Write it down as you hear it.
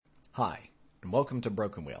Hi, and welcome to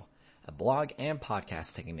Broken Wheel, a blog and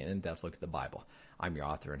podcast taking an in-depth look at the Bible. I'm your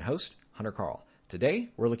author and host, Hunter Carl. Today,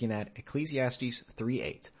 we're looking at Ecclesiastes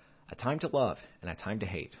 3:8, a time to love and a time to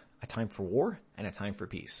hate, a time for war and a time for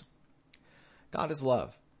peace. God is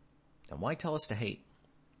love, and why tell us to hate?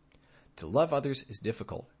 To love others is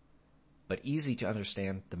difficult, but easy to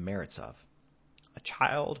understand the merits of. A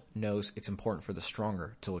child knows it's important for the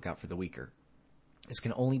stronger to look out for the weaker. This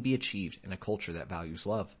can only be achieved in a culture that values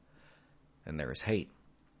love. And there is hate.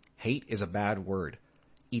 Hate is a bad word.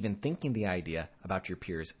 Even thinking the idea about your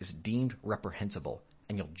peers is deemed reprehensible,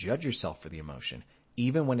 and you'll judge yourself for the emotion,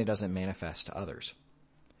 even when it doesn't manifest to others.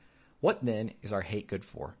 What then is our hate good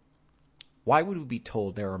for? Why would we be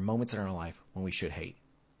told there are moments in our life when we should hate?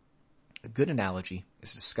 A good analogy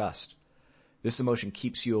is disgust. This emotion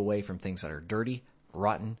keeps you away from things that are dirty,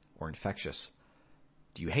 rotten, or infectious.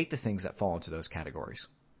 Do you hate the things that fall into those categories?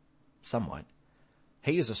 Somewhat.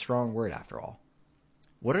 Hate is a strong word after all.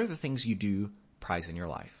 What are the things you do prize in your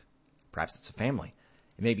life? Perhaps it's a family.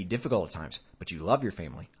 It may be difficult at times, but you love your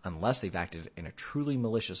family unless they've acted in a truly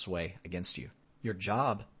malicious way against you. Your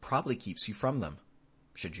job probably keeps you from them.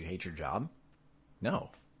 Should you hate your job? No.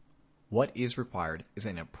 What is required is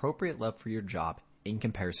an appropriate love for your job in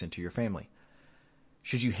comparison to your family.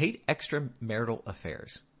 Should you hate extramarital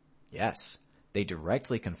affairs? Yes. They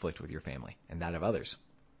directly conflict with your family and that of others.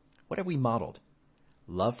 What have we modeled?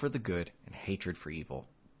 Love for the good and hatred for evil.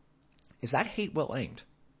 Is that hate well aimed?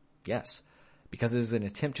 Yes, because it is an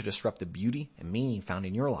attempt to disrupt the beauty and meaning found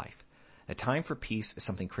in your life. A time for peace is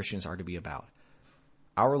something Christians are to be about.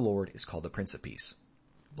 Our Lord is called the Prince of Peace.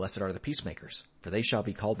 Blessed are the peacemakers, for they shall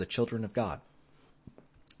be called the children of God.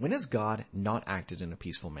 When has God not acted in a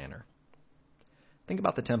peaceful manner? Think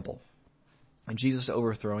about the temple and Jesus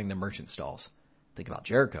overthrowing the merchant stalls. Think about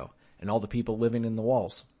Jericho and all the people living in the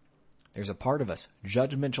walls. There's a part of us,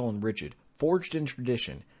 judgmental and rigid, forged in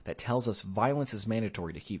tradition, that tells us violence is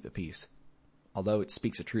mandatory to keep the peace. Although it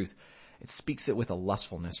speaks the truth, it speaks it with a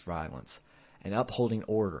lustfulness for violence, and upholding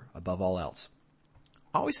order above all else.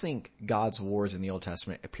 I always think God's wars in the Old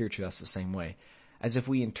Testament appear to us the same way, as if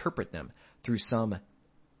we interpret them through some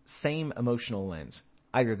same emotional lens,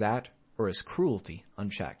 either that or as cruelty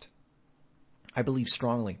unchecked. I believe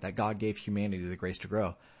strongly that God gave humanity the grace to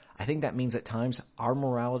grow. I think that means at times our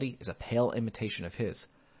morality is a pale imitation of His.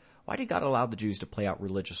 Why did God allow the Jews to play out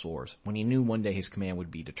religious wars when He knew one day His command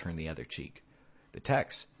would be to turn the other cheek? The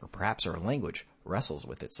text, or perhaps our language, wrestles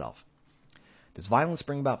with itself. Does violence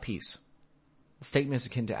bring about peace? The statement is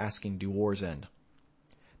akin to asking, do wars end?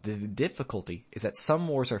 The difficulty is that some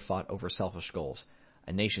wars are fought over selfish goals,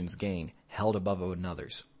 a nation's gain held above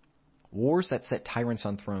another's. Wars that set tyrants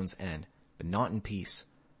on thrones end, but not in peace.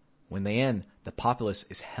 When they end, the populace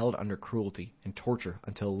is held under cruelty and torture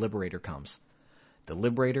until a liberator comes. The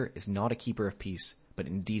liberator is not a keeper of peace, but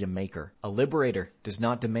indeed a maker. A liberator does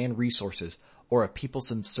not demand resources or a people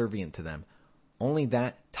subservient to them. Only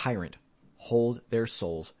that tyrant hold their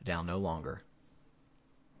souls down no longer.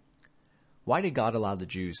 Why did God allow the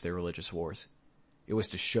Jews their religious wars? It was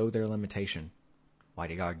to show their limitation. Why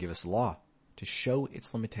did God give us the law? To show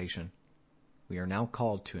its limitation. We are now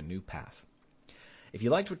called to a new path. If you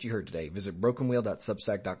liked what you heard today, visit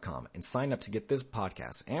brokenwheel.substack.com and sign up to get this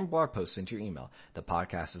podcast and blog posts into your email. The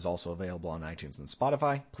podcast is also available on iTunes and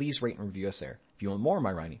Spotify. Please rate and review us there. If you want more of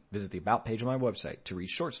my writing, visit the About page on my website to read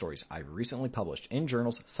short stories I've recently published in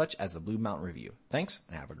journals such as the Blue Mountain Review. Thanks,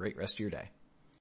 and have a great rest of your day.